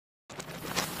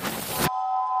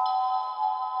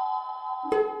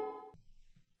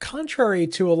contrary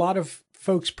to a lot of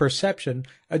folks' perception,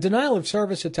 a denial of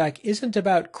service attack isn't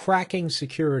about cracking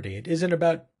security. It isn't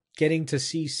about getting to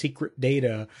see secret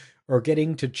data or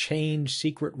getting to change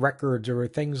secret records or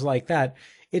things like that.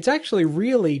 It's actually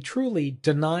really, truly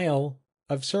denial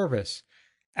of service.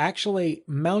 Actually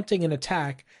mounting an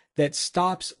attack that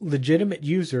stops legitimate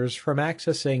users from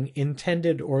accessing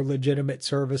intended or legitimate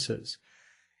services.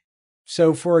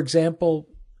 So, for example,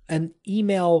 an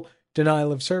email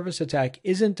denial of service attack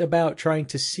isn't about trying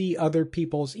to see other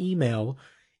people's email.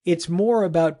 It's more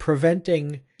about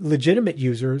preventing legitimate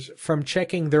users from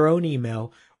checking their own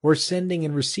email or sending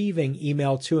and receiving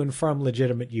email to and from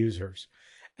legitimate users.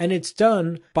 And it's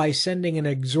done by sending an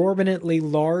exorbitantly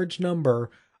large number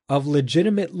of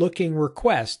legitimate-looking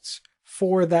requests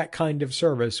for that kind of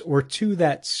service or to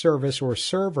that service or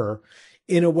server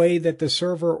in a way that the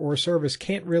server or service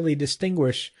can't really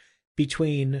distinguish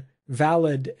between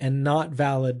valid and not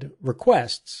valid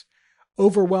requests,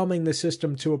 overwhelming the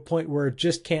system to a point where it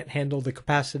just can't handle the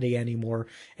capacity anymore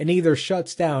and either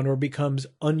shuts down or becomes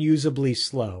unusably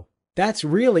slow. That's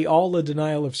really all a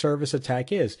denial of service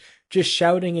attack is, just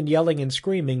shouting and yelling and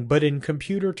screaming, but in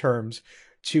computer terms,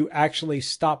 to actually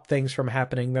stop things from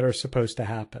happening that are supposed to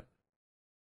happen.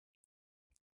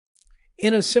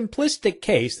 In a simplistic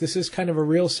case, this is kind of a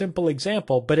real simple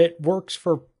example, but it works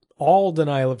for all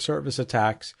denial of service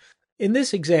attacks. In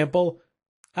this example,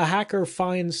 a hacker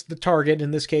finds the target, in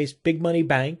this case, Big Money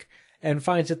Bank, and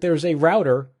finds that there's a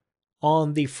router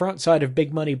on the front side of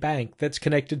Big Money Bank that's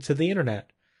connected to the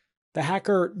internet. The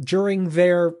hacker, during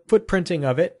their footprinting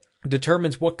of it,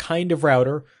 determines what kind of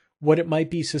router, what it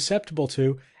might be susceptible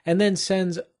to, and then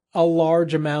sends a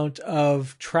large amount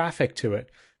of traffic to it.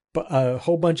 A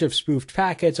whole bunch of spoofed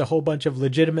packets, a whole bunch of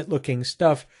legitimate looking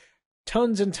stuff,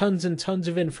 tons and tons and tons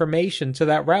of information to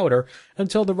that router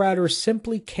until the router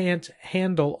simply can't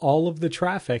handle all of the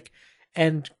traffic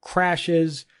and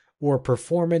crashes or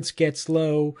performance gets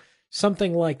low,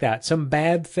 something like that. Some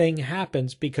bad thing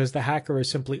happens because the hacker is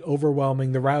simply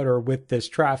overwhelming the router with this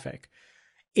traffic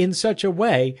in such a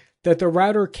way that the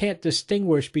router can't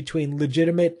distinguish between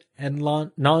legitimate and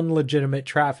non-legitimate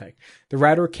traffic. The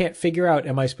router can't figure out,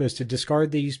 am I supposed to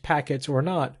discard these packets or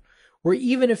not? Or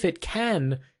even if it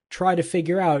can try to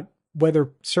figure out whether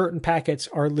certain packets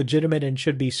are legitimate and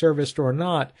should be serviced or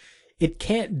not, it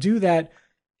can't do that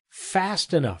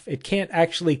fast enough. It can't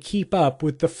actually keep up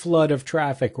with the flood of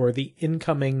traffic or the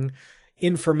incoming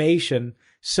information.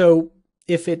 So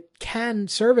if it can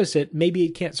service it, maybe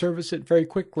it can't service it very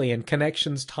quickly and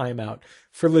connections time out.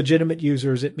 For legitimate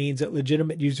users, it means that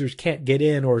legitimate users can't get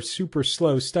in or super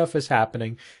slow stuff is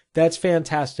happening. That's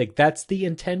fantastic. That's the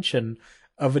intention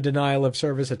of a denial of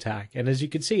service attack. And as you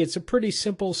can see, it's a pretty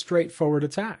simple, straightforward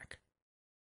attack.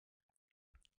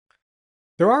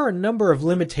 There are a number of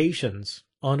limitations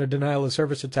on a denial of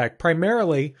service attack.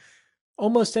 Primarily,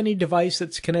 almost any device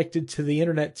that's connected to the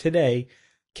internet today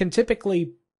can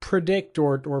typically predict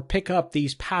or pick up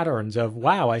these patterns of,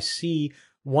 wow, I see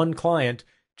one client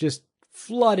just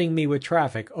flooding me with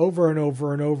traffic over and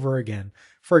over and over again.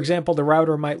 For example, the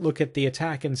router might look at the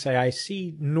attack and say, I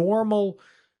see normal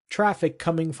traffic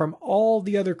coming from all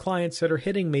the other clients that are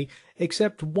hitting me,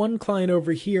 except one client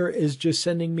over here is just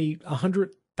sending me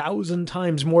 100,000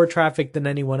 times more traffic than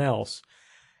anyone else.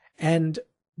 And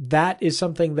that is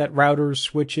something that routers,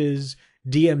 switches,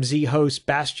 DMZ hosts,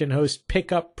 Bastion hosts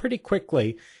pick up pretty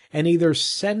quickly and either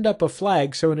send up a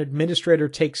flag so an administrator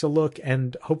takes a look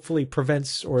and hopefully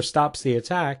prevents or stops the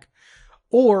attack,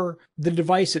 or the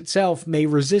device itself may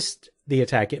resist the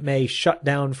attack. It may shut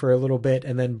down for a little bit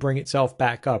and then bring itself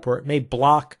back up, or it may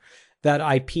block that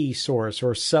IP source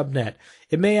or subnet.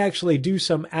 It may actually do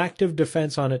some active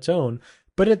defense on its own,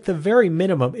 but at the very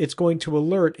minimum, it's going to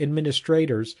alert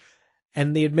administrators,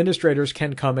 and the administrators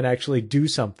can come and actually do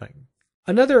something.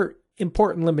 Another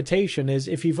important limitation is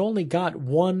if you've only got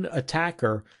one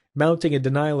attacker mounting a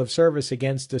denial of service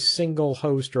against a single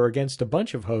host or against a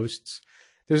bunch of hosts,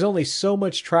 there's only so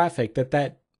much traffic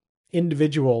that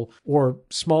individual or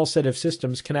small set of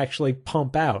systems can actually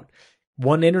pump out.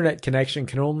 One internet connection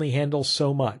can only handle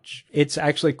so much. It's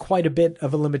actually quite a bit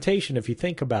of a limitation if you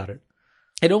think about it.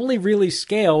 It only really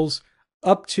scales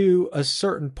up to a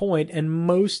certain point, and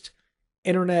most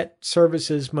internet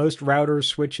services, most routers,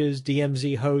 switches,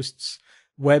 DMZ hosts,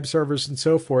 web servers, and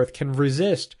so forth can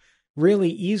resist really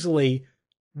easily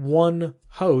one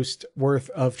host worth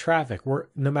of traffic,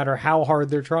 no matter how hard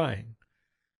they're trying.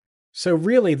 So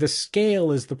really, the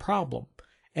scale is the problem,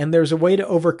 and there's a way to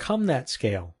overcome that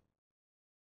scale.